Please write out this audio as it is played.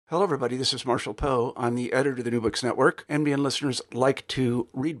Hello, everybody. This is Marshall Poe. I'm the editor of the New Books Network. NBN listeners like to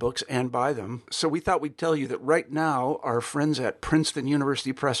read books and buy them. So we thought we'd tell you that right now, our friends at Princeton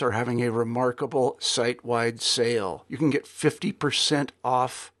University Press are having a remarkable site-wide sale. You can get 50%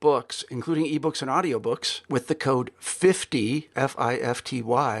 off books, including ebooks and audiobooks, with the code 50,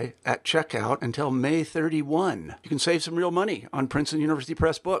 F-I-F-T-Y, at checkout until May 31. You can save some real money on Princeton University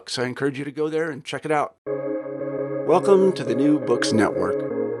Press books. I encourage you to go there and check it out. Welcome to the New Books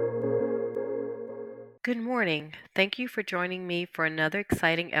Network. Good morning. Thank you for joining me for another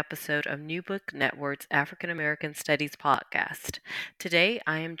exciting episode of New Book Network's African American Studies podcast. Today,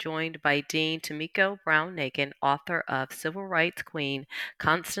 I am joined by Dean Tomiko Brown-Nagin, author of Civil Rights Queen,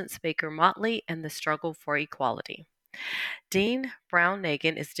 Constance Baker Motley, and the Struggle for Equality. Dean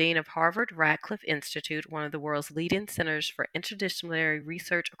Brown-Nagin is Dean of Harvard Radcliffe Institute, one of the world's leading centers for interdisciplinary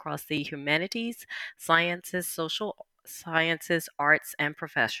research across the humanities, sciences, social sciences, arts, and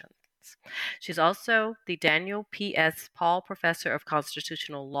professions. She's also the Daniel P.S. Paul Professor of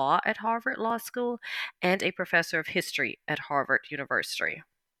Constitutional Law at Harvard Law School and a Professor of History at Harvard University.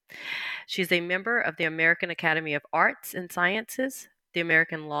 She's a member of the American Academy of Arts and Sciences, the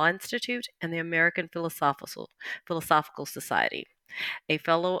American Law Institute, and the American Philosophical Society, a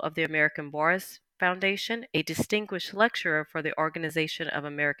Fellow of the American Bar Foundation, a distinguished lecturer for the Organization of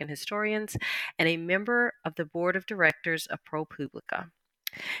American Historians, and a member of the Board of Directors of ProPublica.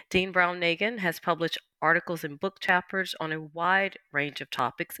 Dean Brown-Nagin has published articles and book chapters on a wide range of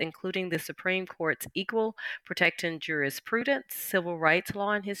topics, including the Supreme Court's Equal Protection Jurisprudence, Civil Rights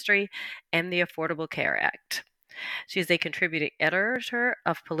Law and History, and the Affordable Care Act. She is a contributing editor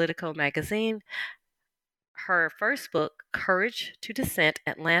of Politico magazine. Her first book, Courage to Dissent,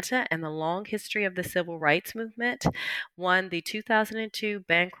 Atlanta and the Long History of the Civil Rights Movement, won the 2002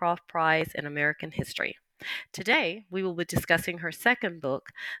 Bancroft Prize in American History. Today, we will be discussing her second book,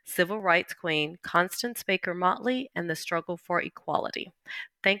 Civil Rights Queen, Constance Baker Motley, and the Struggle for Equality.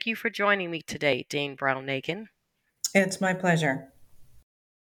 Thank you for joining me today, Dean Brown-Nagin. It's my pleasure.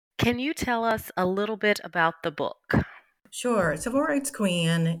 Can you tell us a little bit about the book? Sure. Civil Rights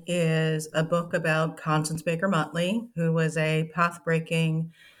Queen is a book about Constance Baker Motley, who was a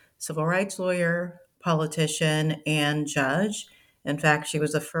path-breaking civil rights lawyer, politician, and judge. In fact, she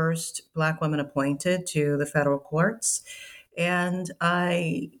was the first Black woman appointed to the federal courts. And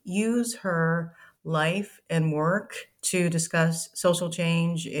I use her life and work to discuss social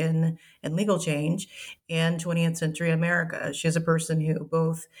change and legal change in 20th century America. She's a person who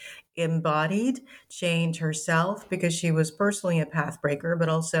both embodied change herself because she was personally a pathbreaker, but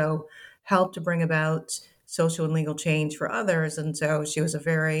also helped to bring about social and legal change for others. And so she was a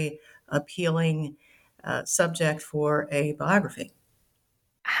very appealing subject for a biography.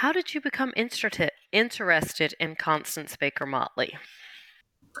 How did you become interested in Constance Baker Motley?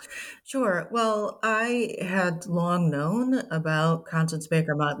 Sure. Well, I had long known about Constance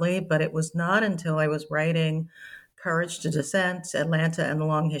Baker Motley, but it was not until I was writing Courage to Dissent, Atlanta and the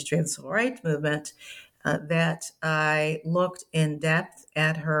Long History of the Civil Rights Movement that I looked in depth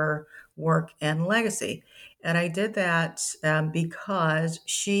at her work and legacy. And I did that because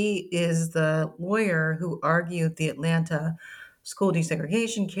she is the lawyer who argued the Atlanta school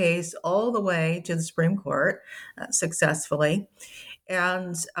desegregation case all the way to the Supreme Court successfully.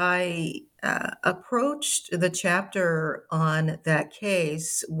 And I approached the chapter on that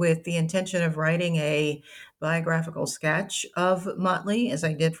case with the intention of writing a biographical sketch of Motley, as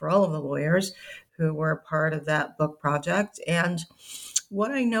I did for all of the lawyers who were part of that book project. And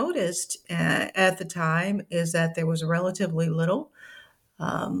what I noticed at the time is that there was relatively little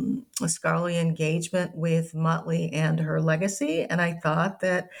scholarly engagement with Motley and her legacy. And I thought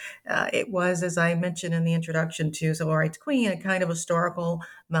that it was, as I mentioned in the introduction to Civil Rights Queen, a kind of historical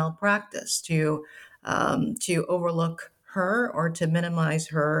malpractice to overlook her or to minimize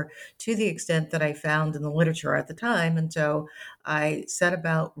her to the extent that I found in the literature at the time. And so I set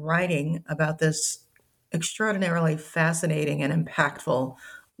about writing about this extraordinarily fascinating and impactful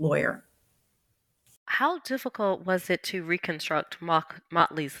lawyer. How difficult was it to reconstruct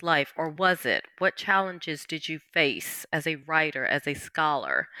Motley's life, or was it? What challenges did you face as a writer, as a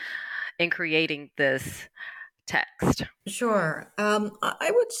scholar, in creating this text? Sure.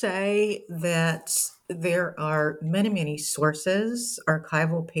 I would say that there are many, many sources,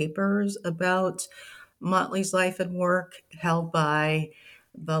 archival papers about Motley's life and work held by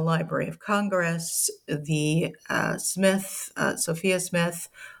the Library of Congress, the Sophia Smith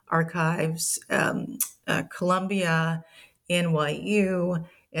archives, Columbia, NYU.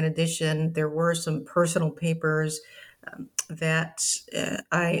 In addition, there were some personal papers that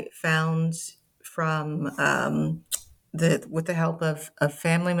I found from with the help of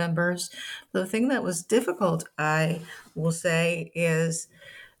family members. The thing that was difficult, I will say, is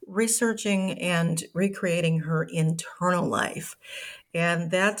researching and recreating her internal life.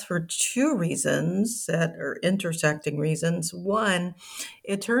 And that's for two reasons that are intersecting reasons. One,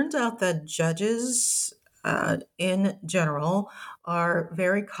 it turns out that judges in general are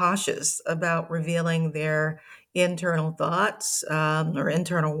very cautious about revealing their internal thoughts or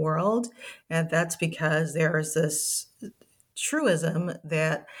internal world. And that's because there is this truism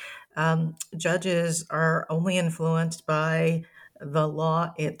that judges are only influenced by the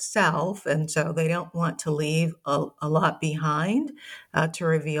law itself, and so they don't want to leave a lot behind to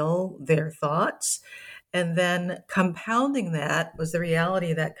reveal their thoughts. And then compounding that was the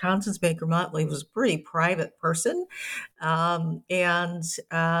reality that Constance Baker Motley was a pretty private person, and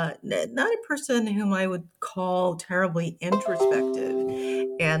not a person whom I would call terribly introspective.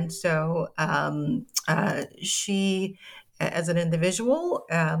 And so she, as an individual,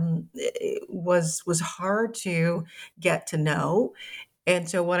 was hard to get to know. And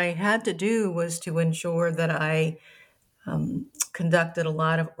so what I had to do was to ensure that I conducted a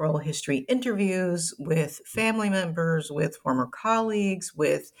lot of oral history interviews with family members, with former colleagues,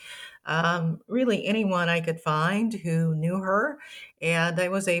 with really anyone I could find who knew her. And I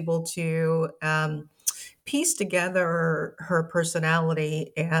was able to piece together her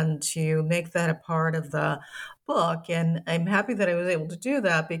personality and to make that a part of the book. And I'm happy that I was able to do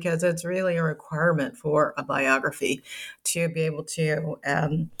that because it's really a requirement for a biography to be able to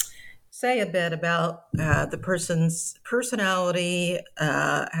say a bit about the person's personality,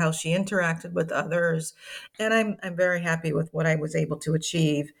 how she interacted with others, and I'm very happy with what I was able to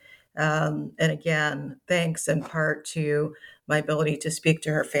achieve. And again, thanks in part to my ability to speak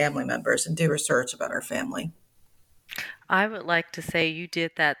to her family members and do research about her family. I would like to say you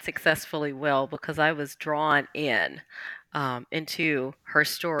did that successfully well because I was drawn in into her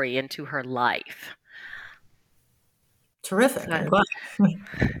story, into her life. Terrific. I'm So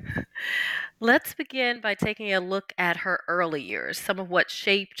glad. let's begin by taking a look at her early years, some of what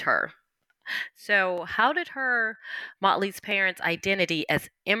shaped her. So, how did her Motley's parents' identity as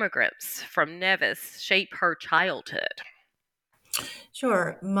immigrants from Nevis shape her childhood?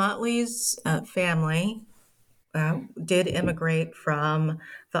 Sure. Motley's family did immigrate from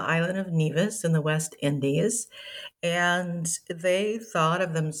the island of Nevis in the West Indies, and they thought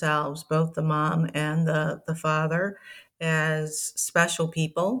of themselves, both the mom and the father, as special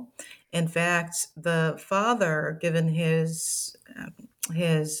people. In fact, the father, given his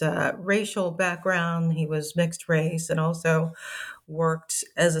racial background, he was mixed race and also worked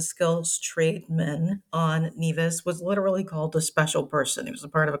as a skills tradesman on Nevis, was literally called a special person. He was a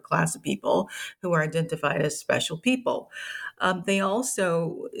part of a class of people who are identified as special people. They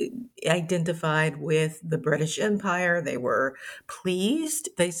also identified with the British Empire. They were pleased,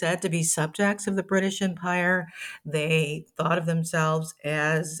 they said, to be subjects of the British Empire. They thought of themselves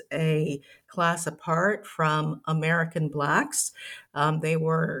as a class apart from American Blacks. They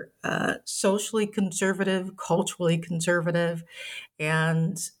were socially conservative, culturally conservative,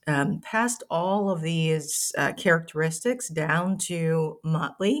 and passed all of these characteristics down to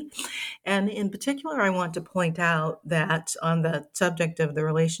Motley. And in particular, I want to point out that on the subject of the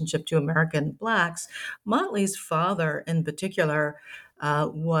relationship to American Blacks, Motley's father in particular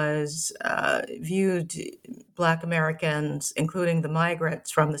was viewed Black Americans, including the migrants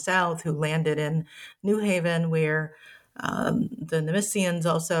from the South who landed in New Haven, where the Nemesians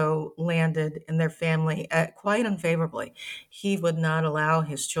also landed in their family quite unfavorably. He would not allow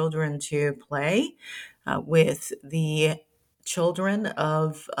his children to play with the children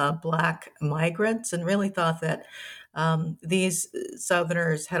of Black migrants, and really thought that these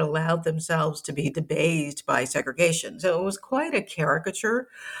Southerners had allowed themselves to be debased by segregation. So it was quite a caricature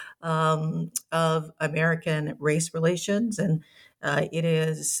of American race relations. And it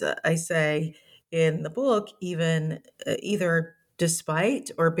is, I say in the book, even either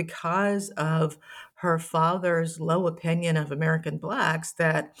despite or because of her father's low opinion of American Blacks,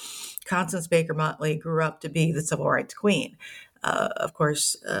 that Constance Baker Motley grew up to be the civil rights queen. Of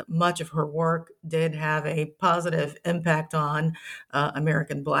course, much of her work did have a positive impact on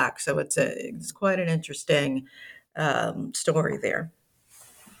American Blacks. So it's quite an interesting story there.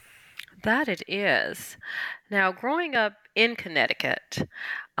 That it is. Now, growing up in Connecticut,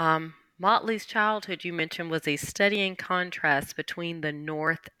 Motley's childhood, you mentioned, was a steadying contrast between the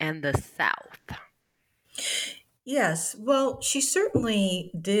North and the South. Yes, well, she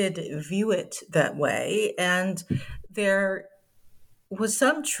certainly did view it that way. And there was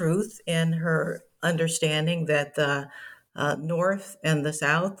some truth in her understanding that the North and the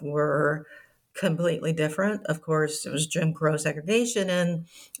South were completely different. Of course, it was Jim Crow segregation in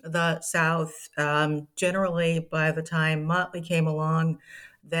the South. Generally, by the time Motley came along,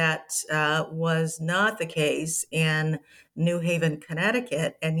 that was not the case in New Haven,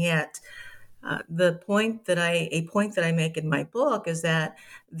 Connecticut, and yet a point that I make in my book is that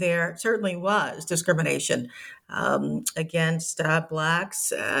there certainly was discrimination against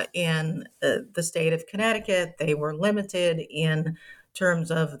blacks in the state of Connecticut. They were limited in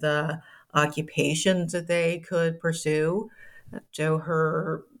terms of the occupations that they could pursue. So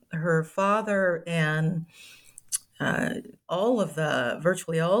her father and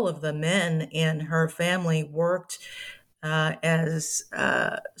virtually all of the men in her family worked as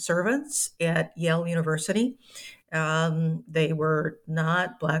servants at Yale University. Blacks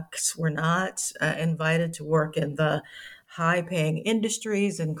were not invited to work in the high paying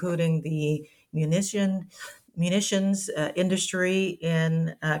industries, including the munitions industry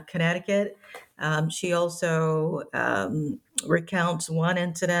in Connecticut. She also recounts one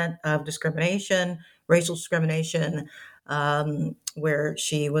incident of discrimination, racial discrimination, where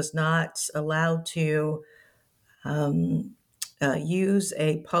she was not allowed to use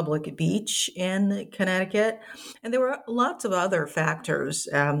a public beach in Connecticut. And there were lots of other factors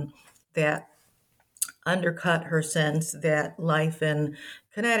that undercut her sense that life in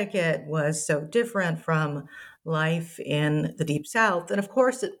Connecticut was so different from life in the Deep South. And of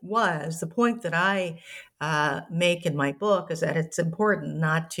course, it was. The point that I make in my book is that it's important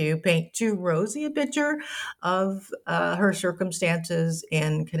not to paint too rosy a picture of her circumstances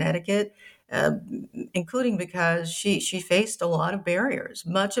in Connecticut. Including because she faced a lot of barriers,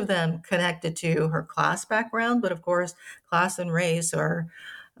 much of them connected to her class background, but of course, class and race are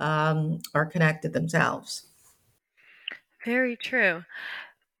connected themselves. Very true.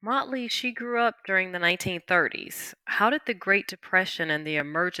 Motley, she grew up during the 1930s. How did the Great Depression and the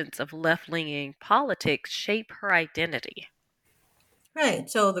emergence of left-leaning politics shape her identity? Right.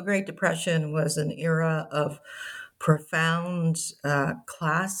 So the Great Depression was an era of profound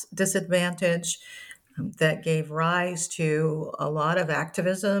class disadvantage that gave rise to a lot of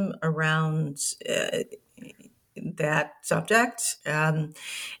activism around that subject.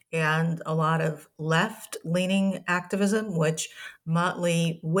 And a lot of left leaning activism, which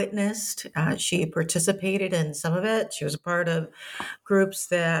Motley witnessed. She participated in some of it. She was a part of groups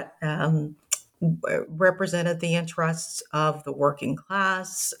that represented the interests of the working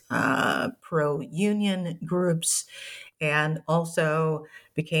class, pro union groups, and also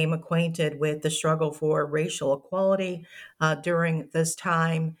became acquainted with the struggle for racial equality during this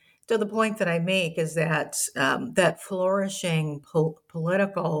time. So the point that I make is that that flourishing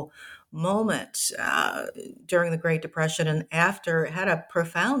political moment during the Great Depression and after had a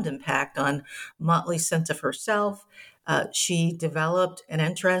profound impact on Motley's sense of herself. She developed an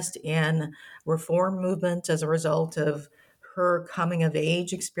interest in reform movement as a result of her coming of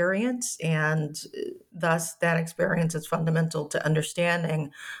age experience, and thus that experience is fundamental to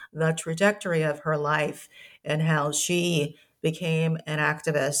understanding the trajectory of her life and how she became an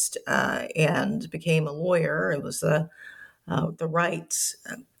activist and became a lawyer. It was the right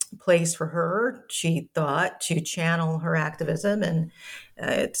place for her, she thought, to channel her activism, and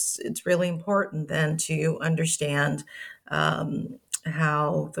it's really important then to understand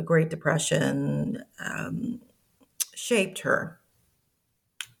how the Great Depression shaped her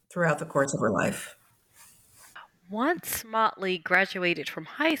throughout the course of her life. Once Motley graduated from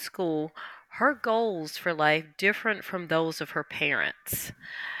high school, her goals for life different from those of her parents.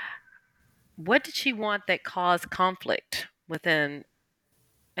 What did she want that caused conflict within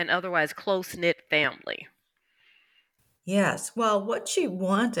an otherwise close-knit family? Yes. Well, what she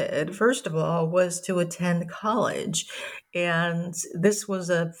wanted, first of all, was to attend college. And this was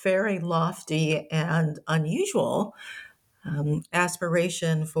a very lofty and unusual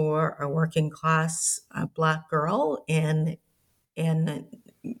aspiration for a working class Black girl in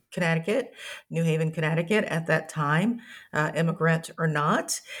Connecticut, New Haven, Connecticut at that time, immigrant or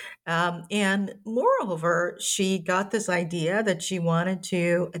not. And moreover, she got this idea that she wanted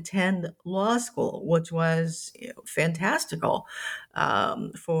to attend law school, which was fantastical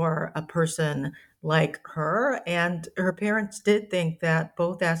for a person like her. And her parents did think that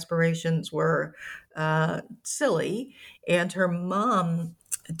both aspirations were silly. And her mom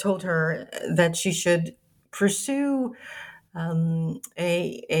told her that she should pursue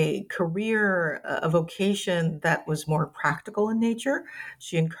a career, a vocation that was more practical in nature.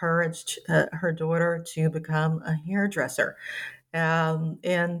 She encouraged her daughter to become a hairdresser.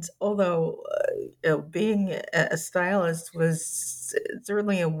 And although being a stylist was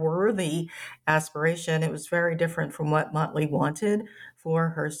certainly a worthy aspiration, it was very different from what Motley wanted for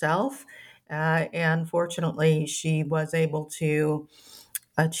herself. And fortunately, she was able to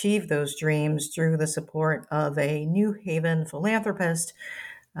achieve those dreams through the support of a New Haven philanthropist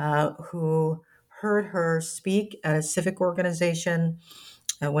who heard her speak at a civic organization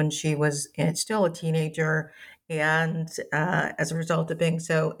when she was still a teenager. And as a result of being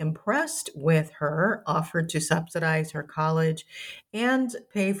so impressed with her, offered to subsidize her college and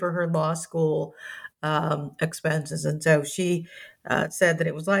pay for her law school expenses. And so she said that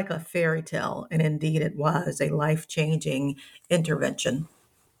it was like a fairy tale. And indeed, it was a life changing intervention.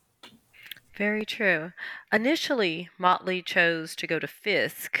 Very true. Initially, Motley chose to go to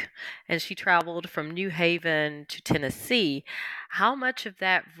Fisk, and she traveled from New Haven to Tennessee. How much of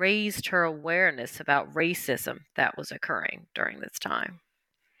that raised her awareness about racism that was occurring during this time?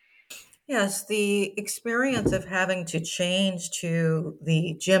 Yes, the experience of having to change to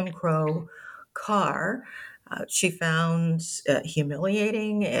the Jim Crow car, she found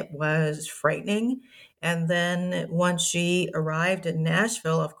humiliating. It was frightening. And then once she arrived in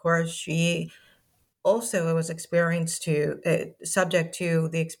Nashville, of course, she also was experienced to subject to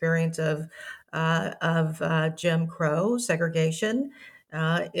the experience of Jim Crow segregation,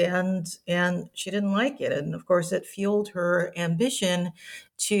 and she didn't like it. And of course, it fueled her ambition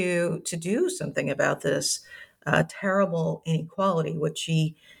to do something about this terrible inequality, which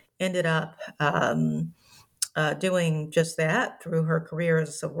she ended up doing just that through her career as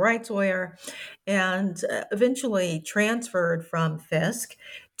a civil rights lawyer, and eventually transferred from Fisk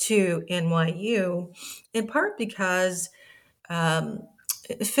to NYU, in part because um,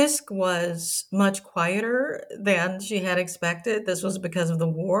 Fisk was much quieter than she had expected. This was because of the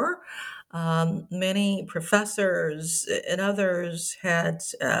war. Many professors and others were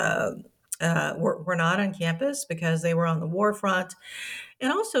not on campus because they were on the war front.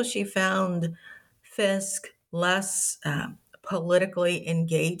 And also, she found Fisk less politically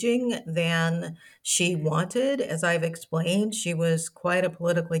engaging than she wanted. As I've explained, she was quite a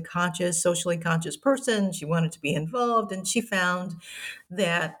politically conscious, socially conscious person. She wanted to be involved, and she found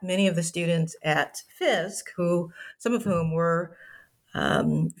that many of the students at Fisk, who some of whom were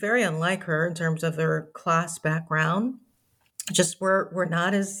very unlike her in terms of their class background, just were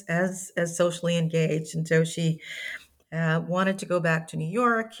not as socially engaged, and so she wanted to go back to New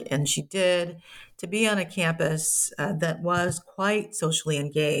York, and she did, to be on a campus that was quite socially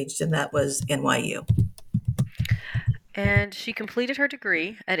engaged, and that was NYU. And she completed her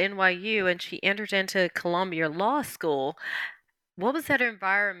degree at NYU and she entered into Columbia Law School. What was that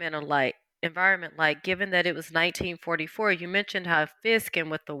environment like given that it was 1944? You mentioned how Fisk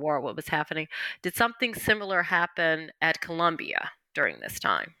and with the war what was happening. Did something similar happen at Columbia during this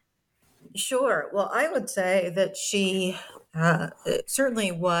time? Sure. Well, I would say that she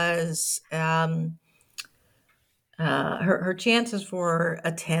certainly was. Her chances for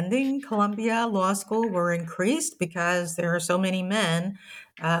attending Columbia Law School were increased because there are so many men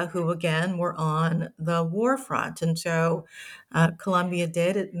who, again, were on the war front. And so Columbia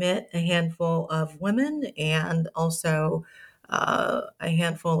did admit a handful of women and also a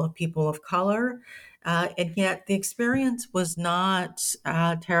handful of people of color. And yet the experience was not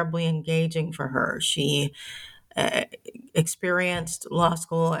terribly engaging for her. She uh, experienced law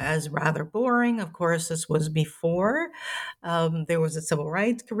school as rather boring. Of course, this was before there was a civil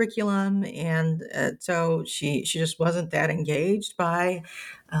rights curriculum, and so she just wasn't that engaged by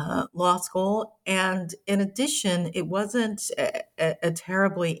law school. And in addition, it wasn't a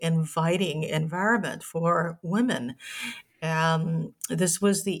terribly inviting environment for women. This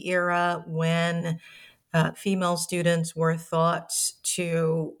was the era when female students were thought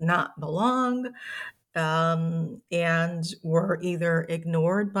to not belong and were either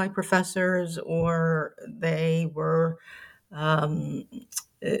ignored by professors or um,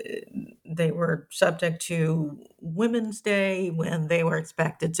 uh, they were subject to Women's Day when they were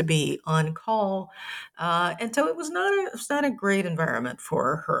expected to be on call, and so it was not a great environment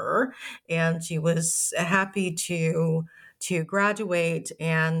for her. And she was happy to graduate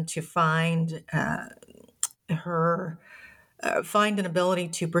and to her find an ability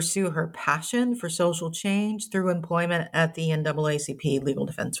to pursue her passion for social change through employment at the NAACP Legal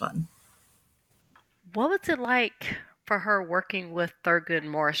Defense Fund. What was it like for her working with Thurgood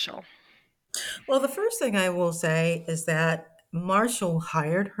Marshall? Well, the first thing I will say is that Marshall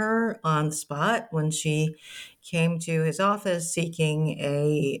hired her on the spot when she came to his office seeking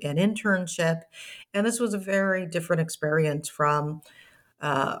an internship, and this was a very different experience from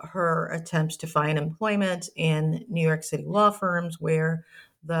her attempts to find employment in New York City law firms, where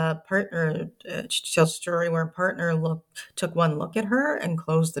the partner she tells a story where a partner took one look at her and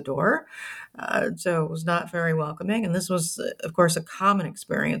closed the door. So it was not very welcoming. And this was, of course, a common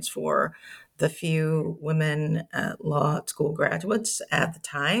experience for the few women law school graduates at the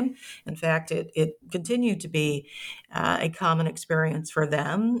time. In fact, it continued to be a common experience for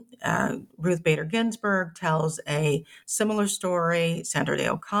them. Ruth Bader Ginsburg tells a similar story. Sandra Day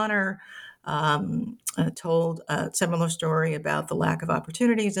O'Connor told a similar story about the lack of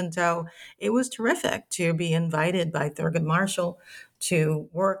opportunities. And so it was terrific to be invited by Thurgood Marshall to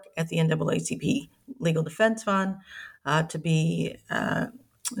work at the NAACP Legal Defense Fund, to be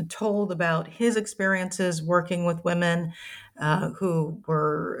told about his experiences working with women who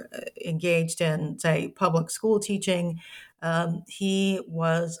were engaged in, say, public school teaching. He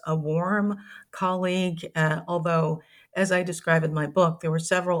was a warm colleague, although, as I describe in my book, there were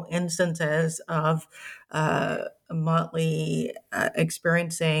several instances of Motley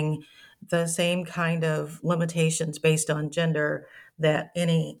experiencing the same kind of limitations based on gender that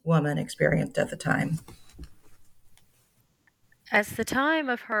any woman experienced at the time. As the time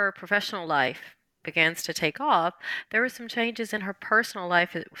of her professional life begins to take off, there were some changes in her personal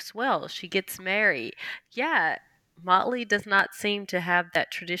life as well. She gets married. Yet, Motley does not seem to have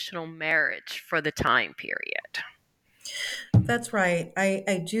that traditional marriage for the time period. That's right.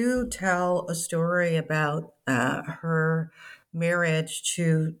 I do tell a story about her marriage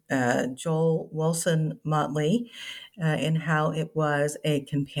to Joel Wilson Motley, and how it was a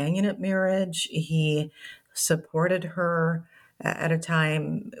companionate marriage. He supported her at a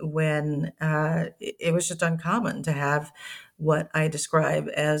time when it was just uncommon to have what I describe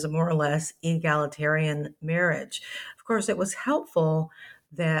as a more or less egalitarian marriage. Of course, it was helpful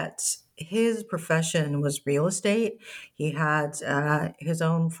that his profession was real estate. He had his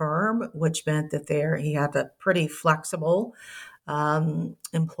own firm, which meant that he had a pretty flexible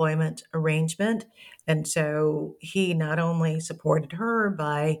employment arrangement. And so he not only supported her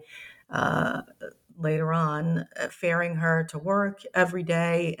by later on ferrying her to work every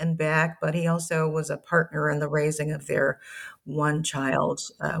day and back, but he also was a partner in the raising of their one child,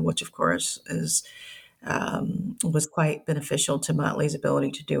 which of course was quite beneficial to Motley's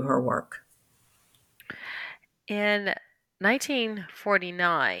ability to do her work. In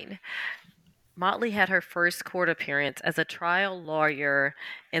 1949, Motley had her first court appearance as a trial lawyer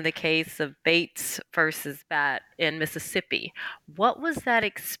in the case of Bates versus Batt in Mississippi. What was that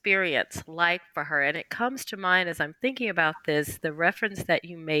experience like for her? And it comes to mind as I'm thinking about this, the reference that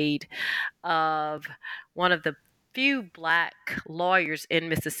you made of one of the few Black lawyers in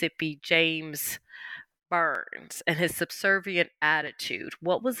Mississippi, James Burns, and his subservient attitude.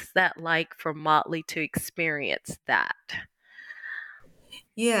 What was that like for Motley to experience that?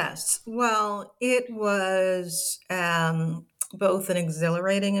 Yes, well, it was both an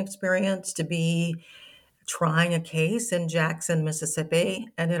exhilarating experience to be trying a case in Jackson, Mississippi,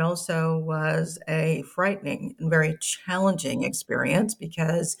 and it also was a frightening and very challenging experience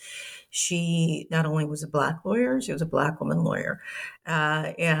because she not only was a Black lawyer, she was a Black woman lawyer.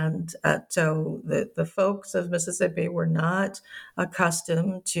 So the folks of Mississippi were not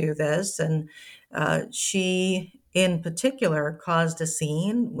accustomed to this. And she, in particular, caused a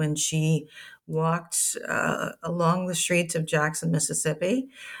scene when she walked along the streets of Jackson, Mississippi.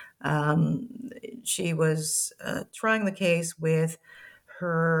 She was trying the case with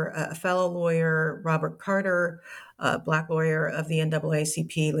her fellow lawyer, Robert Carter, a Black lawyer of the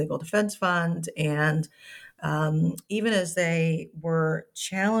NAACP Legal Defense Fund. And even as they were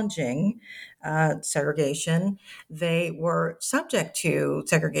challenging segregation, they were subject to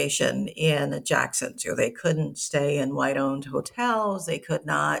segregation in Jackson. So they couldn't stay in white-owned hotels. They could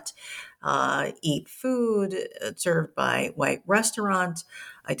not eat food served by white restaurants.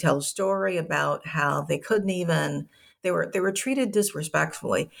 I tell a story about how they couldn't even, they were treated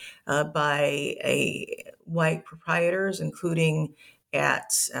disrespectfully by white proprietors, including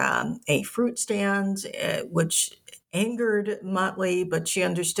at a fruit stand, which angered Motley, but she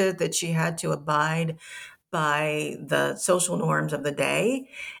understood that she had to abide by the social norms of the day.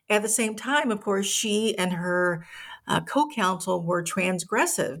 At the same time, of course, she and her co-counsel were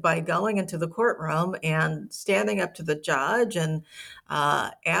transgressive by going into the courtroom and standing up to the judge and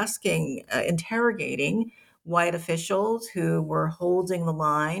interrogating white officials who were holding the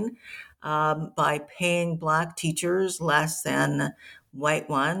line by paying Black teachers less than white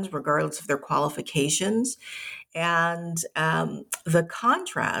ones, regardless of their qualifications. And the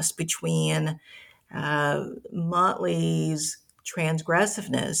contrast between Motley's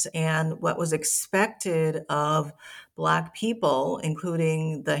transgressiveness and what was expected of Black people,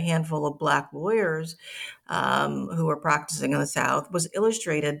 including the handful of Black lawyers who were practicing in the South, was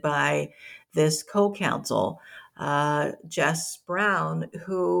illustrated by this co-counsel, Jess Brown,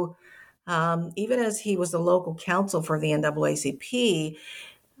 who, even as he was the local counsel for the NAACP,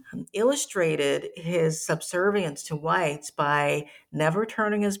 illustrated his subservience to whites by never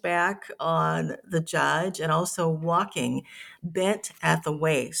turning his back on the judge and also walking bent at the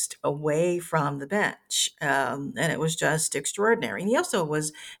waist away from the bench. And it was just extraordinary. And he also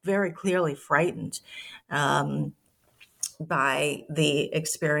was very clearly frightened by the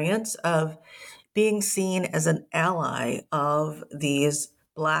experience of being seen as an ally of these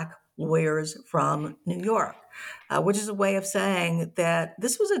Black lawyers from New York, which is a way of saying that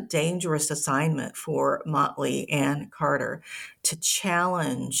this was a dangerous assignment for Motley and Carter to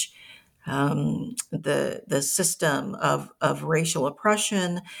challenge the system of racial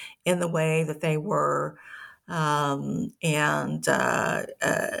oppression in the way that they were.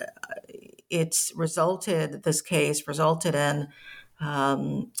 This case resulted in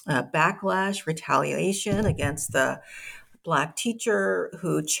backlash, retaliation against the Black teacher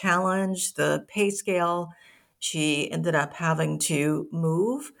who challenged the pay scale. She ended up having to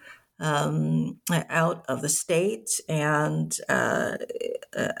move out of the state. And I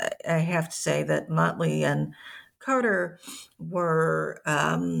have to say that Motley and Carter were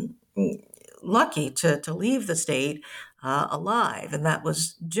lucky to leave the state alive. And that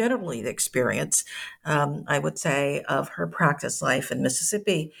was generally the experience, I would say, of her practice life in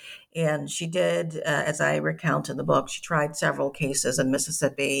Mississippi. And she did, as I recount in the book, she tried several cases in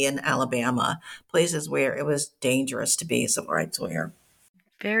Mississippi and Alabama, places where it was dangerous to be a civil rights lawyer.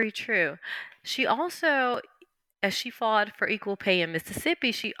 Very true. She also, as she fought for equal pay in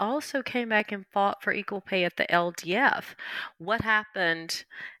Mississippi, she also came back and fought for equal pay at the LDF. What happened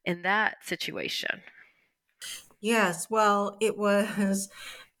in that situation? Yes, well, it was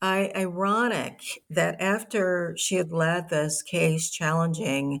ironic that after she had led this case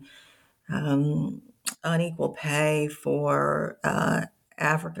challenging unequal pay for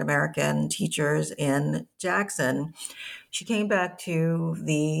African American teachers in Jackson, she came back to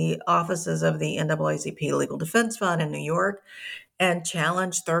the offices of the NAACP Legal Defense Fund in New York and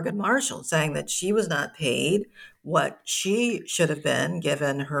challenged Thurgood Marshall, saying that she was not paid what she should have been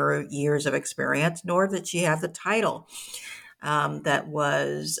given her years of experience, nor did she have the title that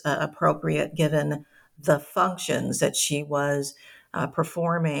was appropriate given the functions that she was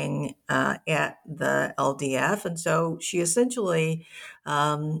performing at the LDF. And so she essentially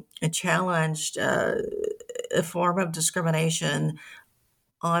challenged a form of discrimination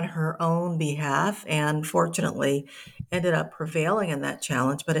on her own behalf, and fortunately ended up prevailing in that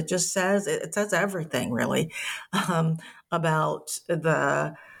challenge. But it says everything really about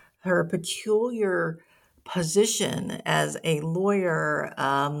her peculiar position as a lawyer,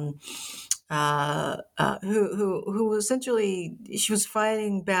 who essentially, she was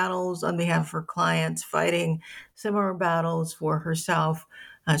fighting battles on behalf of her clients, fighting similar battles for herself.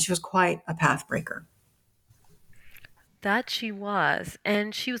 She was quite a pathbreaker. That she was.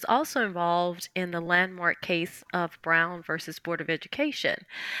 And she was also involved in the landmark case of Brown versus Board of Education.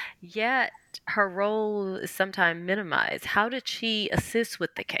 Yet her role is sometimes minimized. How did she assist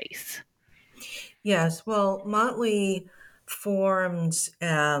with the case? Yes, well, Motley wrote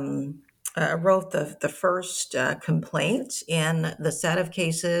the first complaint in the set of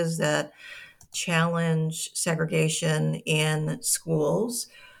cases that challenge segregation in schools.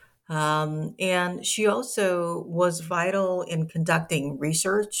 And she also was vital in conducting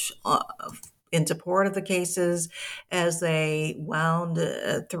research in support of the cases as they wound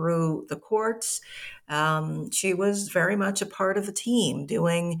through the courts. She was very much a part of the team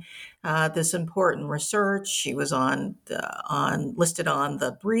doing this important research. She was listed on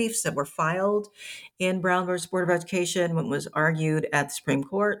the briefs that were filed in Brown versus Board of Education when it was argued at the Supreme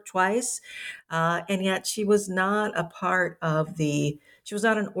Court twice, and yet she was not a part of she was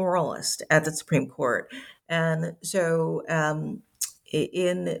not an oralist at the Supreme Court. And so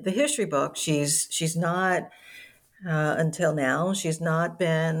in the history book, she's not, until now, she's not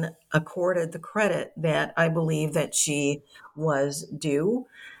been accorded the credit that I believe that she was due.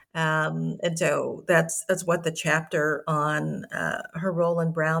 And so that's what the chapter on her role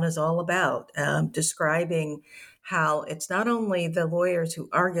in Brown is all about, describing how it's not only the lawyers who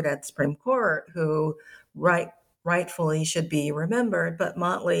argued at the Supreme Court who rightfully should be remembered, but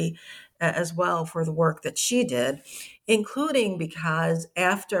Motley as well for the work that she did, including because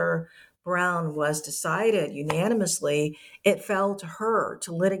after Brown was decided unanimously, it fell to her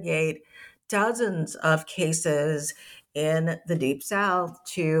to litigate dozens of cases in the Deep South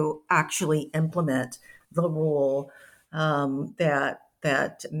to actually implement the rule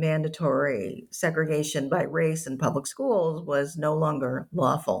that mandatory segregation by race in public schools was no longer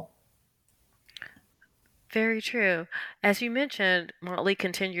lawful. Very true. As you mentioned, Motley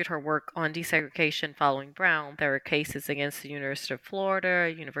continued her work on desegregation following Brown. There were cases against the University of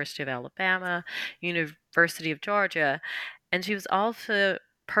Florida, University of Alabama, University of Georgia, and she was also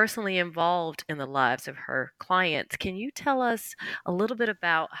personally involved in the lives of her clients. Can you tell us a little bit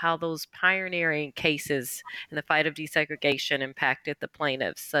about how those pioneering cases in the fight of desegregation impacted the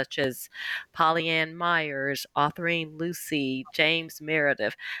plaintiffs, such as Polly Ann Myers, authoring Lucy, James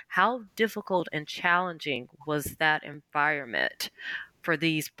Meredith? How difficult and challenging was that environment for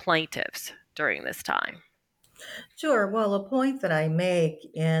these plaintiffs during this time? Sure. Well, a point that I make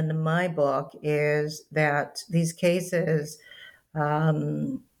in my book is that these cases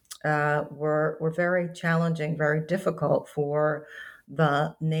um, were very challenging, very difficult for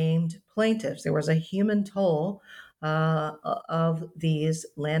the named plaintiffs. There was a human toll of these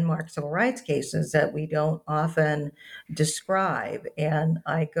landmark civil rights cases that we don't often describe. And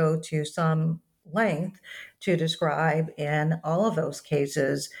I go to some length to describe in all of those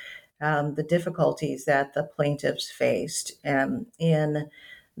cases the difficulties that the plaintiffs faced. In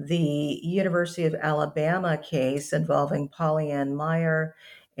the University of Alabama case involving Polly Ann Meyer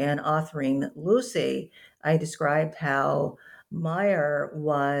and authoring Lucy, I described how Meyer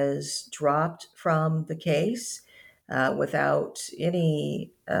was dropped from the case without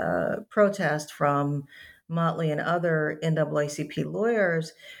any protest from Motley and other NAACP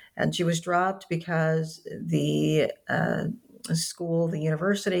lawyers. And she was dropped because the school, the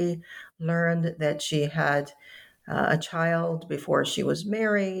university, learned that she had a child before she was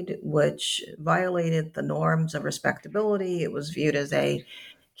married, which violated the norms of respectability. It was viewed as a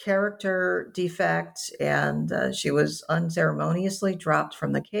character defect, and she was unceremoniously dropped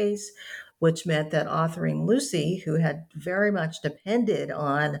from the case, which meant that authoring Lucy, who had very much depended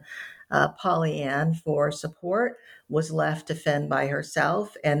on Polly Ann for support, was left to fend by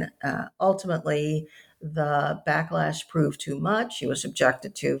herself. And ultimately, the backlash proved too much. She was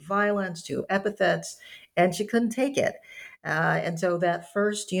subjected to violence, to epithets, and she couldn't take it. And so that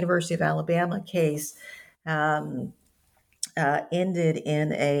first University of Alabama case um, ended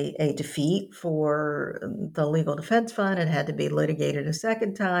in a defeat for the Legal Defense Fund. It had to be litigated a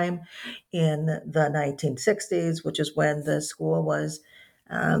second time in the 1960s, which is when the school was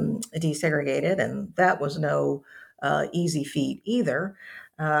desegregated. And that was no easy feat either.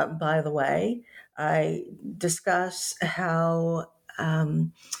 By the way, I discuss how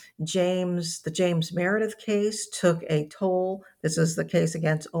the James Meredith case took a toll. This is the case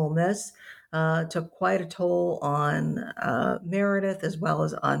against Ole Miss. Took quite a toll on Meredith as well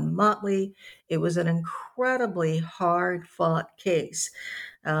as on Motley. It was an incredibly hard fought case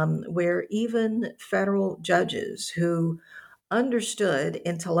where even federal judges who understood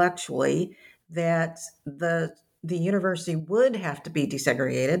intellectually that the university would have to be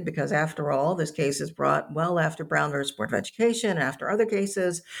desegregated because, after all, this case is brought well after Brown versus Board of Education, after other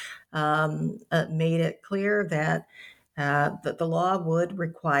cases, made it clear that the law would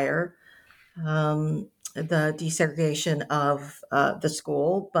require the desegregation of the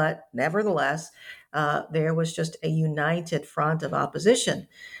school, but nevertheless, there was just a united front of opposition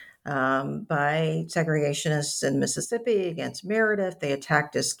by segregationists in Mississippi against Meredith. They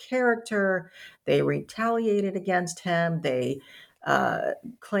attacked his character. They retaliated against him. They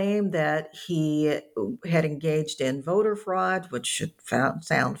claimed that he had engaged in voter fraud, which should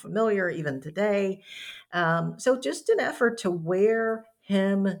sound familiar even today. So just an effort to wear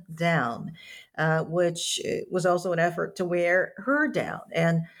him down, which was also an effort to wear her down.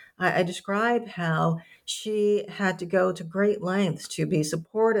 And I describe how she had to go to great lengths to be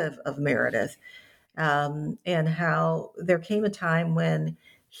supportive of Meredith, and how there came a time when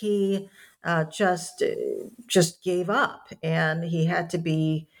he just gave up, and he had to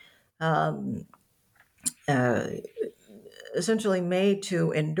be um, uh, essentially made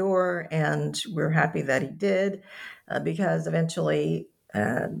to endure. And we're happy that he did, because eventually,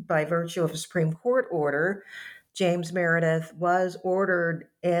 by virtue of a Supreme Court order, James Meredith was ordered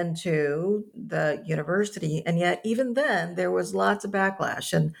into the university. And yet, even then, there was lots of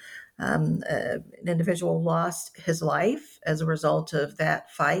backlash. And an individual lost his life as a result of that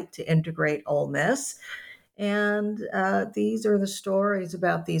fight to integrate Ole Miss. And these are the stories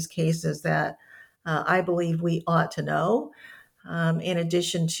about these cases that I believe we ought to know, in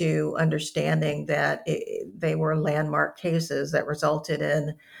addition to understanding that they were landmark cases that resulted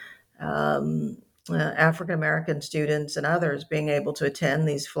in African American students and others being able to attend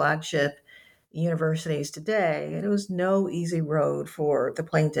these flagship universities today. And it was no easy road for the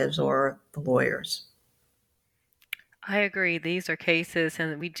plaintiffs or the lawyers. I agree. These are cases,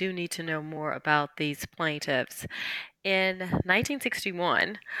 and we do need to know more about these plaintiffs. In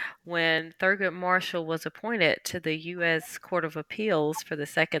 1961, when Thurgood Marshall was appointed to the U.S. Court of Appeals for the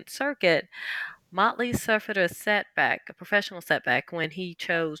Second Circuit, Motley suffered a professional setback, when he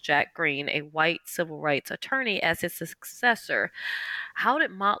chose Jack Green, a white civil rights attorney, as his successor. How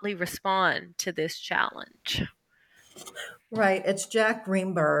did Motley respond to this challenge? Right. It's Jack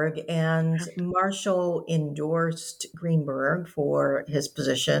Greenberg, and Marshall endorsed Greenberg for his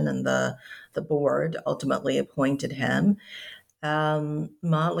position, and the board ultimately appointed him.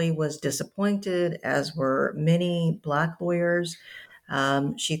 Motley was disappointed, as were many Black lawyers.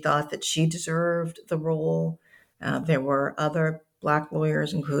 She thought that she deserved the role. There were other Black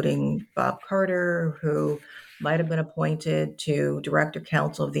lawyers, including Bob Carter, who might have been appointed to director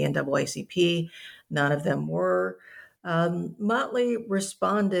counsel of the NAACP. None of them were. Motley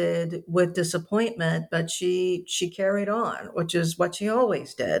responded with disappointment, but she carried on, which is what she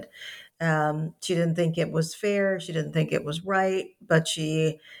always did. She didn't think it was fair. She didn't think it was right, but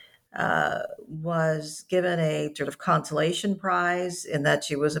she was given a sort of consolation prize in that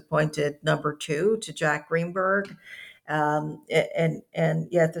she was appointed number two to Jack Greenberg. And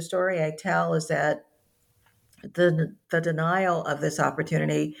yet the story I tell is that the denial of this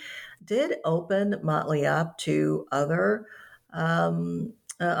opportunity did open Motley up to other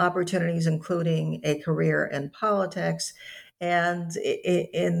opportunities, including a career in politics. And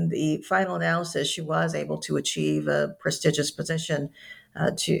in the final analysis, she was able to achieve a prestigious position,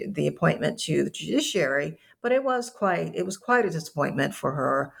 to the appointment to the judiciary. But it was quite a disappointment for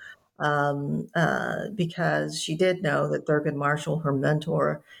her, because she did know that Thurgood Marshall, her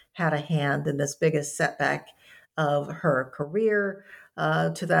mentor, had a hand in this biggest setback of her career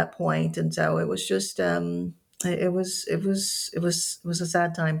to that point, and so it was just it was a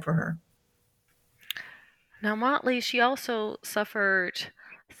sad time for her. Now, Motley, she also suffered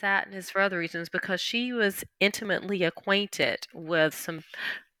sadness for other reasons, because she was intimately acquainted with some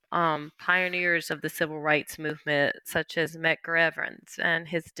pioneers of the civil rights movement, such as Medgar Evers and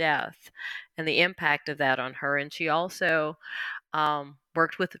his death, and the impact of that on her. And she also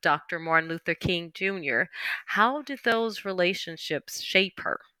worked with Dr. Martin Luther King Jr. How did those relationships shape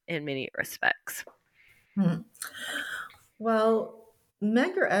her in many respects? Hmm. Well,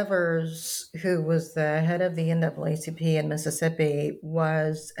 Medgar Evers, who was the head of the NAACP in Mississippi,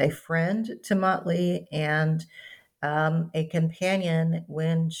 was a friend to Motley and a companion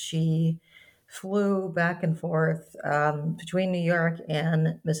when she flew back and forth between New York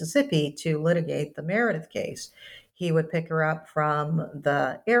and Mississippi to litigate the Meredith case. He would pick her up from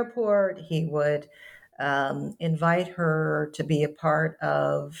the airport. He would invite her to be a part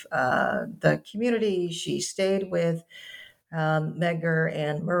of the community. She stayed with Medgar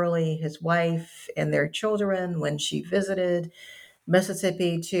and Murley, his wife, and their children when she visited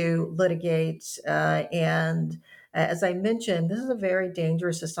Mississippi to litigate. And as I mentioned, this is a very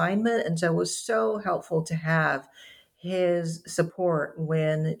dangerous assignment. And so it was so helpful to have his support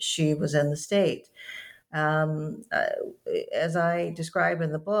when she was in the state. Um, uh, as I describe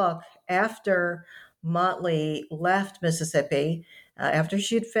in the book, after Motley left Mississippi, after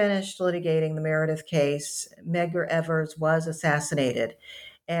she had finished litigating the Meredith case, Medgar Evers was assassinated.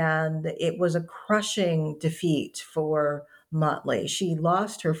 And it was a crushing defeat for Motley. She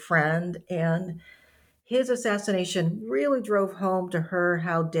lost her friend, and his assassination really drove home to her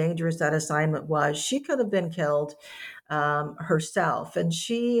how dangerous that assignment was. She could have been killed herself, and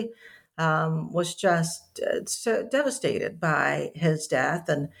she was just so devastated by his death,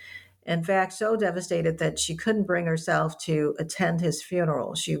 and in fact, so devastated that she couldn't bring herself to attend his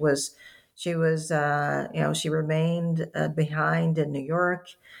funeral. She remained behind in New York,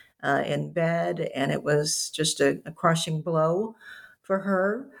 in bed, and it was just a crushing blow for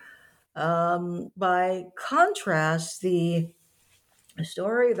her. By contrast, the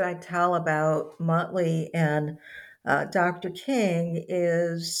story that I tell about Motley and Dr. King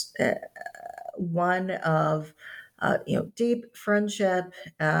is one of deep friendship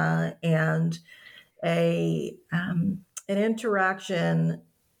and an interaction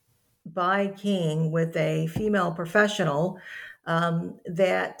by King with a female professional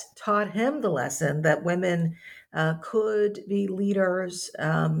that taught him the lesson that women could be leaders,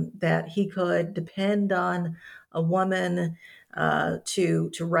 that he could depend on a woman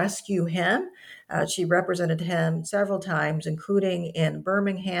to rescue him. She represented him several times, including in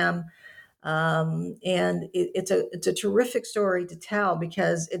Birmingham. And it's a terrific story to tell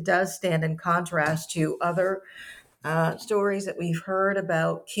because it does stand in contrast to other stories that we've heard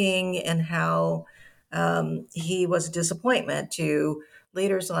about King and how he was a disappointment to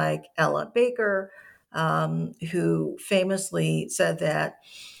leaders like Ella Baker, who famously said that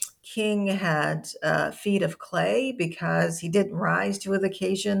King had feet of clay because he didn't rise to the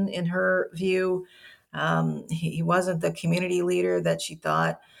occasion, in her view. He wasn't the community leader that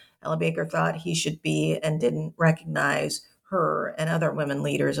Ella Baker thought he should be, and didn't recognize her and other women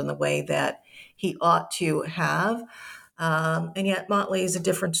leaders in the way that he ought to have. And yet, Motley is a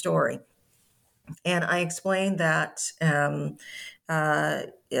different story. And I explained that uh,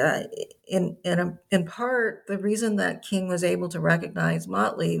 in part, the reason that King was able to recognize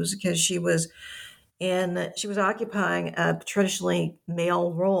Motley was because she was occupying a traditionally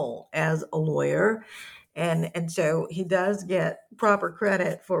male role as a lawyer. And so he does get proper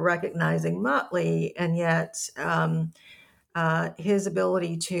credit for recognizing Motley, and yet his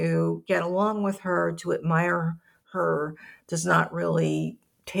ability to get along with her, to admire her, does not really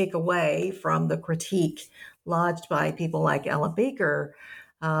take away from the critique lodged by people like Ella Baker,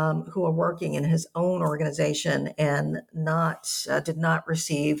 who are working in his own organization and did not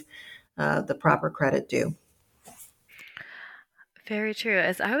receive the proper credit due. Very true.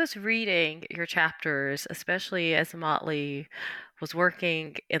 As I was reading your chapters, especially as Motley was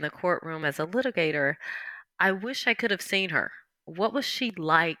working in the courtroom as a litigator, I wish I could have seen her. What was she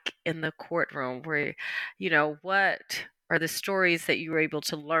like in the courtroom? What are the stories that you were able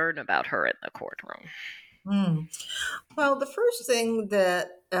to learn about her in the courtroom? Hmm. Well, the first thing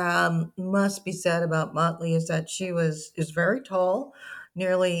that must be said about Motley is that is very tall,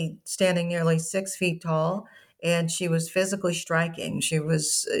 nearly 6 feet tall, and she was physically striking. She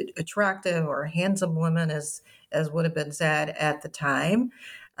was attractive, or a handsome woman, as would have been said at the time,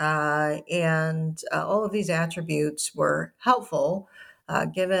 and all of these attributes were helpful.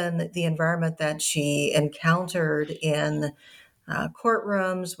 Given the environment that she encountered in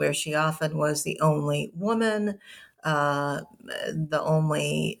courtrooms, where she often was the only woman, the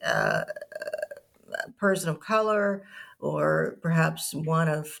only person of color, or perhaps one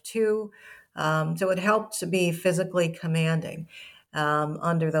of two. So it helped to be physically commanding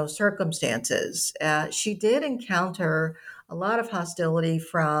under those circumstances. She did encounter a lot of hostility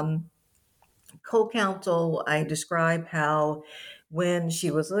from co-counsel. I describe how, when she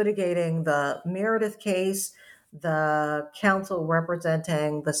was litigating the Meredith case, the counsel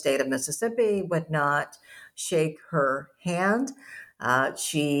representing the state of Mississippi would not shake her hand.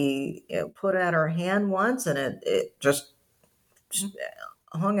 She put out her hand once, and it just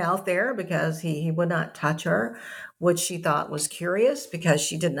hung out there because he would not touch her, which she thought was curious, because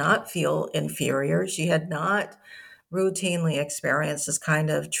she did not feel inferior. She had not routinely experienced this kind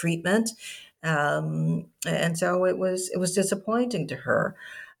of treatment, and so it was disappointing to her.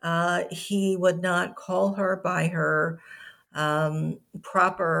 He would not call her by her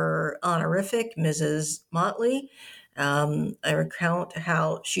proper honorific, Mrs. Motley. I recount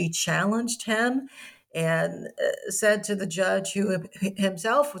how she challenged him and said to the judge, who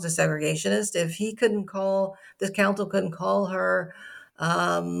himself was a segregationist, if this counsel couldn't call her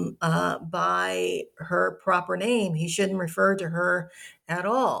by her proper name, he shouldn't refer to her at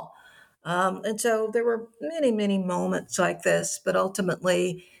all. And so there were many, many moments like this, but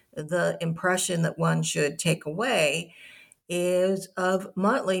ultimately the impression that one should take away is of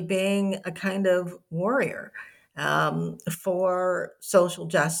Motley being a kind of warrior for social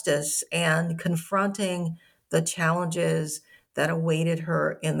justice, and confronting the challenges that awaited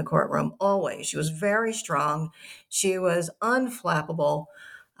her in the courtroom. Always. She was very strong. She was unflappable,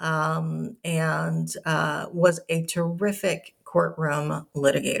 and was a terrific courtroom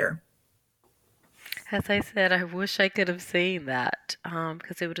litigator. As I said, I wish I could have seen that,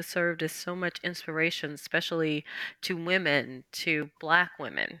 because it would have served as so much inspiration, especially to women, to Black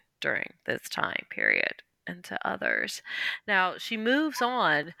women during this time period, and to others. Now, she moves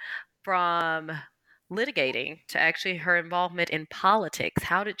on from litigating to actually her involvement in politics.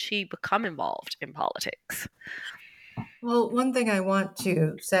 How did she become involved in politics? Well, one thing I want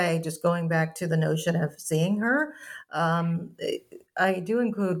to say, just going back to the notion of seeing her, um, I do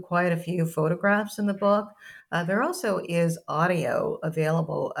include quite a few photographs in the book. There also is audio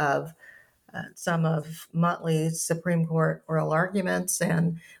available of some of Motley's Supreme Court oral arguments.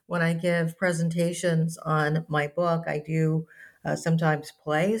 And when I give presentations on my book, I do sometimes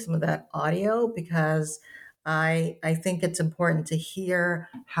play some of that audio, because I think it's important to hear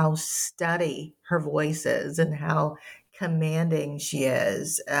how steady her voice is and how commanding she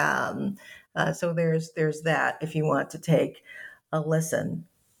is. So there's that, if you want to take a listen.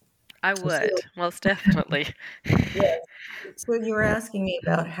 I So, would, most definitely. yes. So you were asking me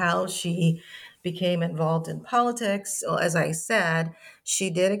about how she became involved in politics. Well, as I said, she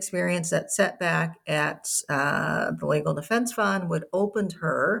did experience that setback at the Legal Defense Fund, what opened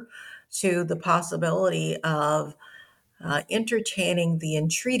her to the possibility of entertaining the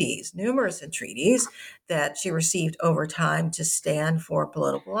entreaties, numerous entreaties that she received over time to stand for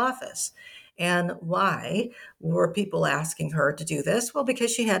political office. And why were people asking her to do this? Well,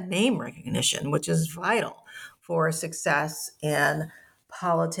 because she had name recognition, which is vital for success in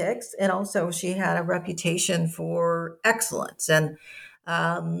politics. And also, she had a reputation for excellence. And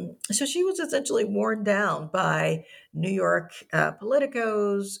so she was essentially worn down by New York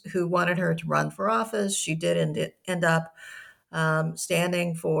politicos who wanted her to run for office. She did end up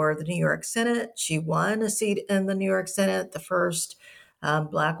standing for the New York Senate. She won a seat in the New York Senate, the first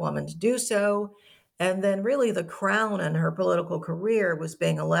Black woman to do so. And then, really, the crown in her political career was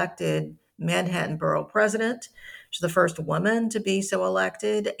being elected Manhattan Borough President. She's the first woman to be so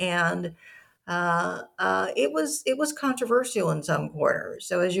elected. And it was controversial in some quarters.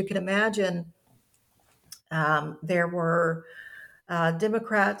 So as you can imagine, there were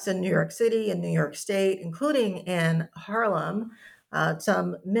Democrats in New York City and New York State, including in Harlem,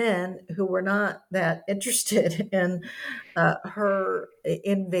 some men who were not that interested in her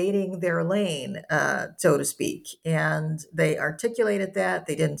invading their lane, so to speak. And they articulated that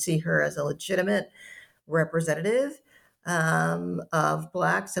they didn't see her as a legitimate representative of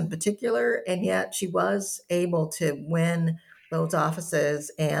Blacks in particular, and yet she was able to win those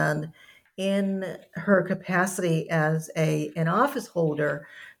offices. And in her capacity as an office holder,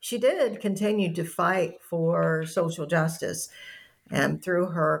 she did continue to fight for social justice. And through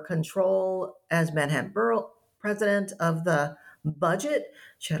her control as Manhattan Borough president of the budget,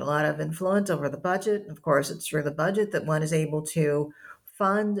 she had a lot of influence over the budget. Of course, it's through the budget that one is able to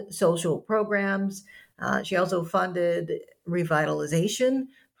fund social programs. She also funded revitalization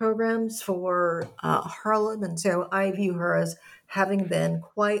programs for Harlem. And so I view her as having been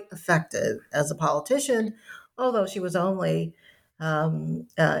quite effective as a politician, although she was only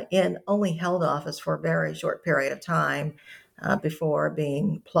only held office for a very short period of time before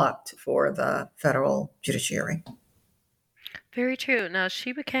being plucked for the federal judiciary. Very true. Now,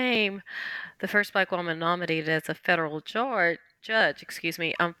 she became the first Black woman nominated as a federal judge, excuse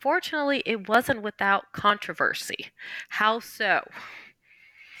me. Unfortunately, it wasn't without controversy. How so?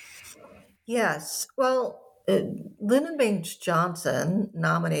 Yes. Well, Lyndon Baines Johnson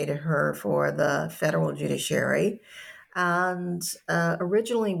nominated her for the federal judiciary and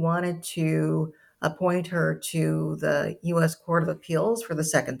originally wanted to appoint her to the U.S. Court of Appeals for the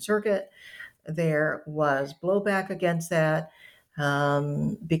Second Circuit. There was blowback against that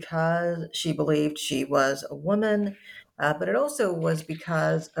because she believed she was a woman, but it also was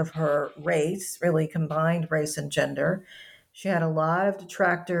because of her race, really combined race and gender. She had a lot of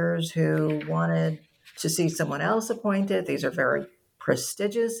detractors who wanted to see someone else appointed. These are very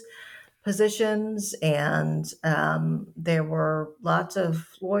prestigious positions, and there were lots of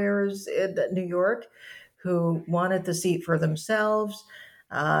lawyers in New York who wanted the seat for themselves.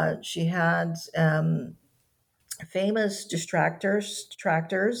 She had famous detractors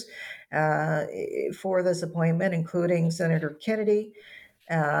for this appointment, including Senator Kennedy,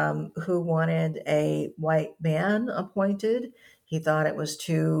 who wanted a white man appointed. He thought it was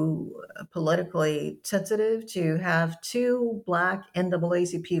too politically sensitive to have two Black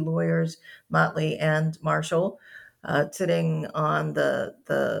NAACP lawyers, Motley and Marshall, sitting on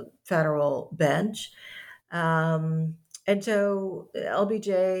the federal bench. And so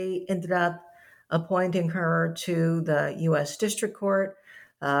LBJ ended up appointing her to the U.S. District Court.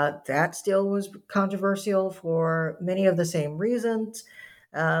 That still was controversial for many of the same reasons.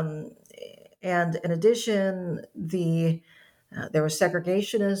 And in addition, there were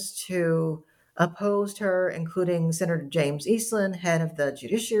segregationists who opposed her, including Senator James Eastland, head of the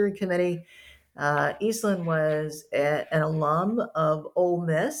Judiciary Committee. Eastland was an alum of Ole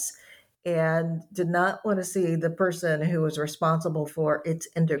Miss and did not want to see the person who was responsible for its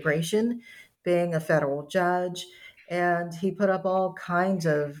integration being a federal judge. And he put up all kinds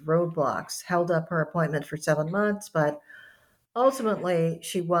of roadblocks, held up her appointment for 7 months, but ultimately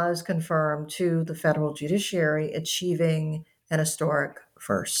she was confirmed to the federal judiciary, achieving an historic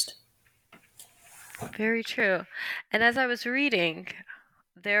first. Very true. And as I was reading,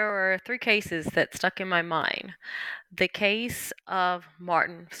 there were three cases that stuck in my mind. The case of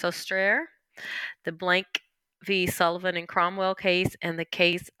Martin Sostre, the Blank v. Sullivan and Cromwell case, and the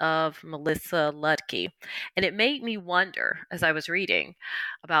case of Melissa Ludke. And it made me wonder, as I was reading,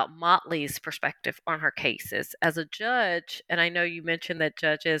 about Motley's perspective on her cases. As a judge, and I know you mentioned that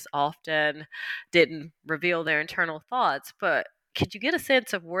judges often didn't reveal their internal thoughts, but could you get a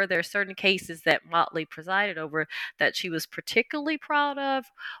sense of were there certain cases that Motley presided over that she was particularly proud of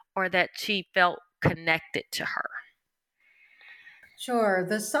or that she felt connected to her? Sure.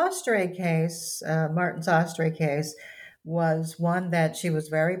 The Sastre case, Martin Sastre case, was one that she was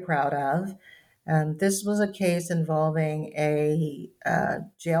very proud of. This was a case involving a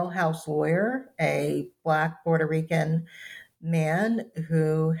jailhouse lawyer, a Black Puerto Rican man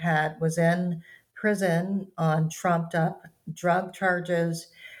who was in prison on trumped up drug charges,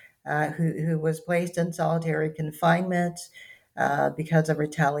 who was placed in solitary confinement because of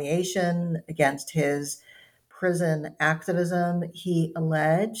retaliation against his prison activism, he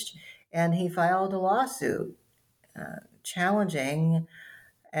alleged, and he filed a lawsuit challenging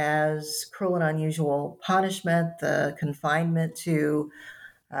as cruel and unusual punishment, the confinement to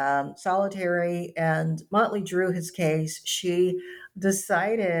solitary. And Motley drew his case. She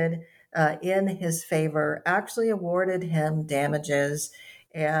decided in his favor, actually awarded him damages.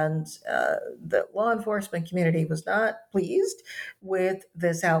 And the law enforcement community was not pleased with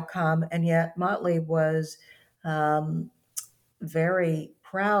this outcome. And yet, Motley was um, very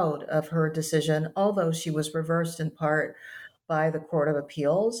proud of her decision, although she was reversed in part by the Court of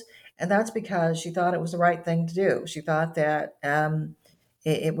Appeals. And that's because she thought it was the right thing to do. She thought that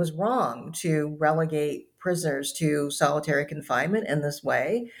it was wrong to relegate prisoners to solitary confinement in this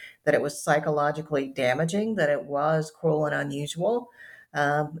way, that it was psychologically damaging, that it was cruel and unusual.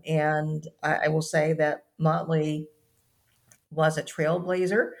 And I will say that Motley was a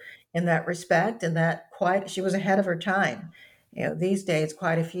trailblazer in that respect, and that she was ahead of her time. These days,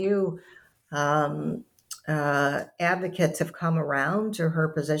 quite a few um, advocates have come around to her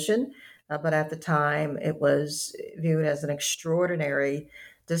position, but at the time, it was viewed as an extraordinary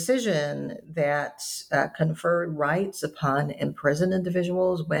decision that conferred rights upon imprisoned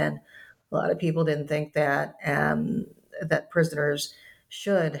individuals when a lot of people didn't think that prisoners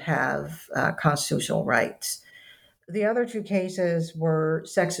should have constitutional rights. The other two cases were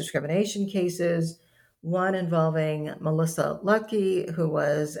sex discrimination cases, one involving Melissa Lutkey, who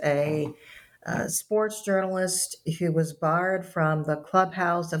was a sports journalist who was barred from the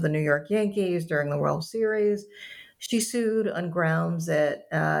clubhouse of the New York Yankees during the World Series. She sued on grounds that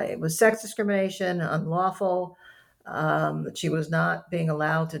it was sex discrimination, unlawful. She was not being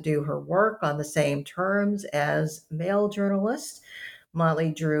allowed to do her work on the same terms as male journalists.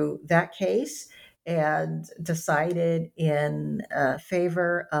 Motley drew that case and decided in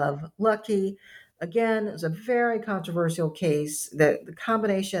favor of Lucky. Again, it was a very controversial case. The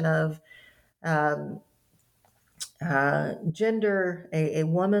combination of um, gender, a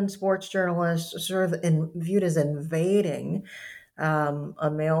woman sports journalist, sort of viewed as invading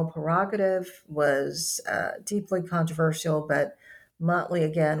a male prerogative, was deeply controversial, but Motley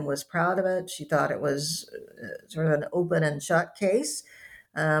again was proud of it. She thought it was sort of an open and shut case.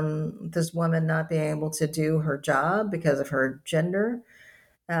 This woman not being able to do her job because of her gender.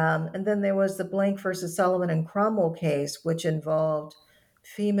 And then there was the Blank versus Sullivan and Cromwell case, which involved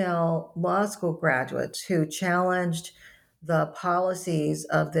female law school graduates who challenged the policies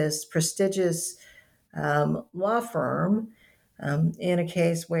of this prestigious law firm in a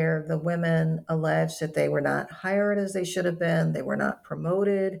case where the women alleged that they were not hired as they should have been, they were not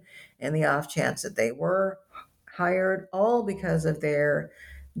promoted, and the off chance that they were hired, all because of their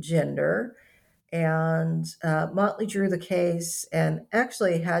gender. And Motley drew the case and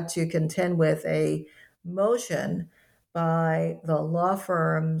actually had to contend with a motion by the law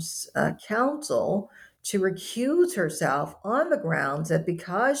firm's counsel to recuse herself on the grounds that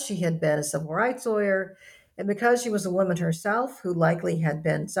because she had been a civil rights lawyer and because she was a woman herself who likely had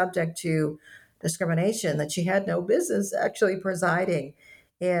been subject to discrimination, that she had no business actually presiding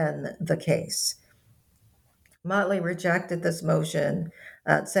in the case. Motley rejected this motion,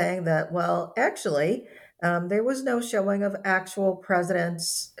 saying that, well, actually, there was no showing of actual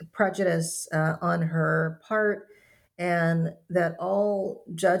president's prejudice on her part, and that all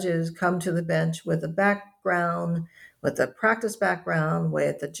judges come to the bench with a background, with a practice background,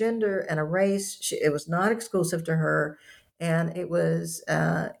 with a gender and a race. It was not exclusive to her. And it was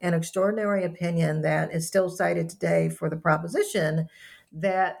an extraordinary opinion that is still cited today for the proposition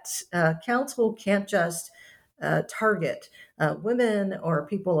that counsel can't just target women or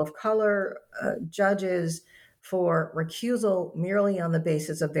people of color judges for recusal merely on the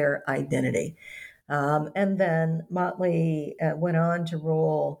basis of their identity. And then Motley went on to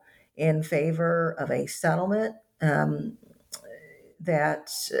rule in favor of a settlement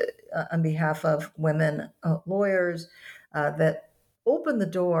that, on behalf of women lawyers, that opened the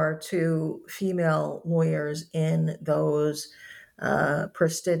door to female lawyers in those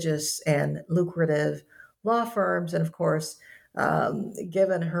prestigious and lucrative law firms. And of course,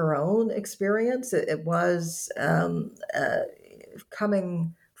 given her own experience, it was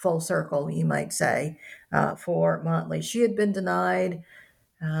coming full circle, you might say, for Motley. She had been denied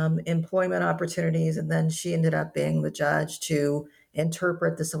employment opportunities, and then she ended up being the judge to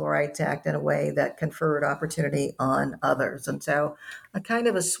interpret the Civil Rights Act in a way that conferred opportunity on others. And so, a kind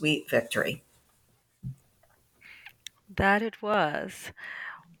of a sweet victory. That it was.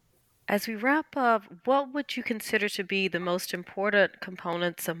 As we wrap up, what would you consider to be the most important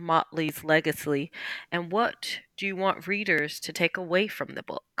components of Motley's legacy, and what do you want readers to take away from the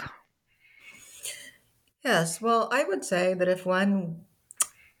book? Yes, well, I would say that if one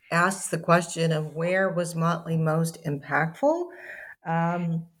asks the question of where was Motley most impactful,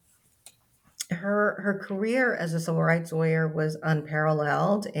 um, her career as a civil rights lawyer was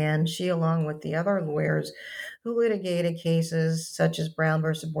unparalleled, and she, along with the other lawyers who litigated cases such as Brown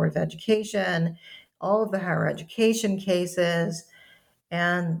versus Board of Education, all of the higher education cases,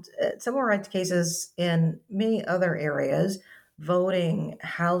 and civil rights cases in many other areas, voting,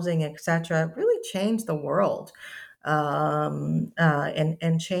 housing, etc., really changed the world, and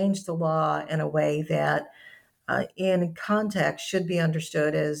changed the law in a way that, in context, should be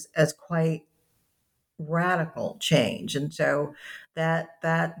understood as quite radical change. And so that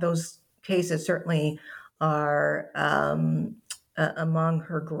those cases certainly are among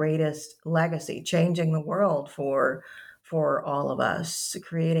her greatest legacy, changing the world for all of us,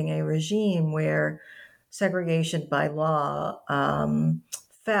 creating a regime where segregation by law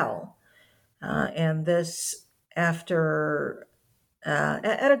fell, and this after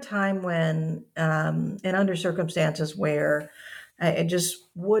at a time when, and under circumstances where it just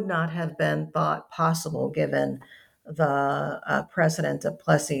would not have been thought possible given the precedent of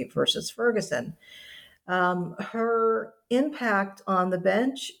Plessy versus Ferguson. Her impact on the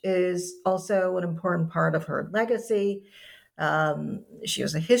bench is also an important part of her legacy. She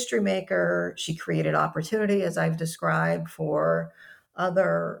was a history maker. She created opportunity, as I've described, for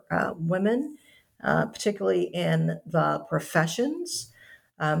other women, particularly in the professions.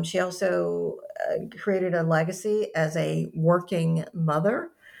 She also created a legacy as a working mother,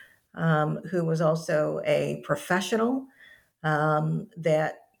 who was also a professional,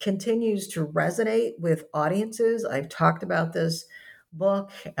 that continues to resonate with audiences. I've talked about this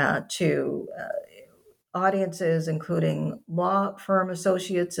book to audiences, including law firm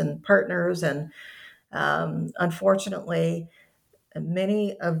associates and partners. And unfortunately,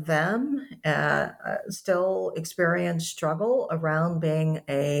 many of them still experience struggle around being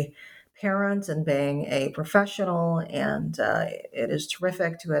a parent and being a professional. And it is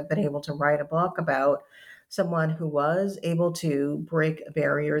terrific to have been able to write a book about someone who was able to break a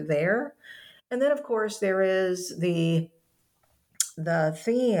barrier there. And then, of course, there is the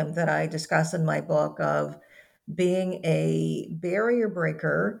theme that I discuss in my book of being a barrier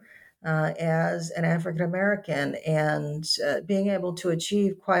breaker as an African American, and being able to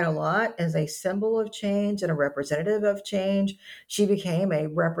achieve quite a lot as a symbol of change and a representative of change. She became a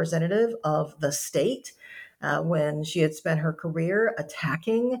representative of the state when she had spent her career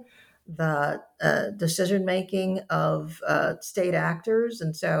attacking the decision making of state actors.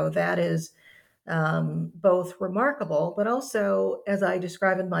 And so that is both remarkable, but also, as I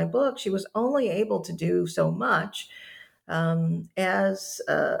describe in my book, she was only able to do so much as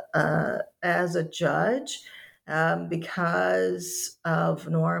a judge, because of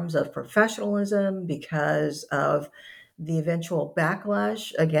norms of professionalism, because of the eventual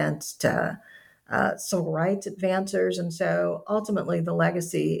backlash against civil rights advancers. And so ultimately, the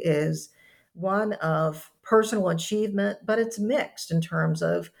legacy is one of personal achievement, but it's mixed in terms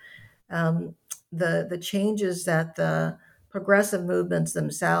of um, the changes that the progressive movements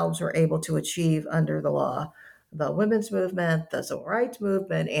themselves were able to achieve under the law. The women's movement, the civil rights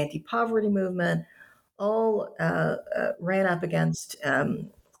movement, anti-poverty movement, all ran up against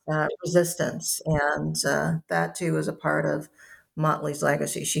resistance, and that too is a part of Motley's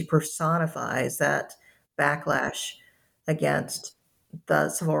legacy. She personifies that backlash against the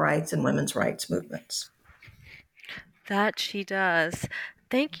civil rights and women's rights movements. That she does.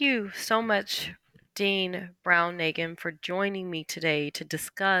 Thank you so much, Dean Brown-Nagin, for joining me today to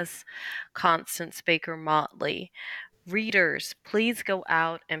discuss Constance Baker Motley. Readers, please go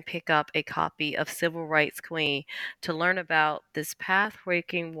out and pick up a copy of Civil Rights Queen to learn about this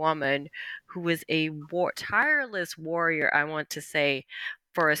path-breaking woman who is a tireless warrior, I want to say,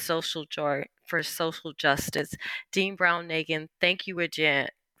 for a social joy, for social justice. Dean Brown-Nagin, thank you again.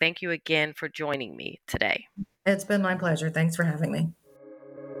 Thank you again for joining me today. It's been my pleasure. Thanks for having me.